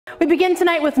We begin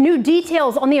tonight with new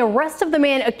details on the arrest of the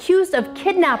man accused of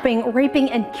kidnapping, raping,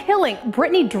 and killing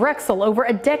Brittanee Drexel over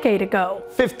a decade ago.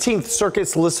 15th Circuit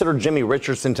Solicitor Jimmy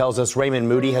Richardson tells us Raymond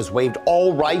Moody has waived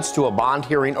all rights to a bond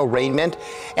hearing arraignment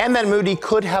and that Moody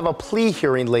could have a plea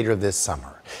hearing later this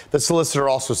summer. The solicitor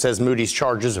also says Moody's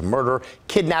charges of murder,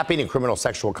 kidnapping, and criminal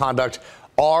sexual conduct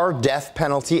are death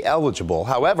penalty eligible.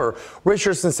 However,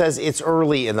 Richardson says it's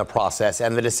early in the process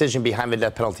and the decision behind the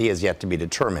death penalty is yet to be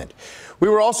determined. We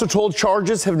were also told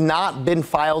charges have not been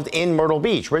filed in Myrtle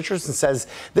Beach. Richardson says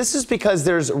this is because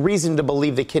there's reason to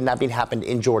believe the kidnapping happened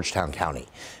in Georgetown County.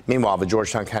 Meanwhile, the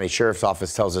Georgetown County Sheriff's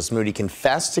Office tells us Moody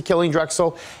confessed to killing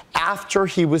Drexel after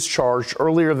he was charged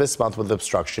earlier this month with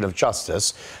obstruction of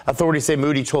justice. Authorities say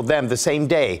Moody told them the same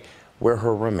day where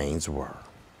her remains were.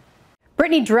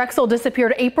 Brittanee Drexel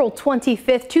disappeared April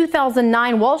 25th,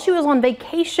 2009 while she was on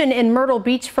vacation in Myrtle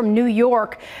Beach from New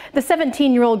York. The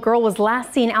 17-year-old girl was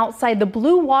last seen outside the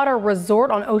Blue Water Resort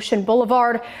on Ocean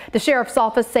Boulevard. The sheriff's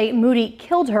office say Moody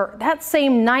killed her that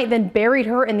same night, then buried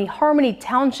her in the Harmony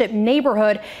Township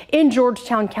neighborhood in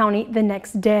Georgetown County the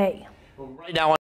next day. Right now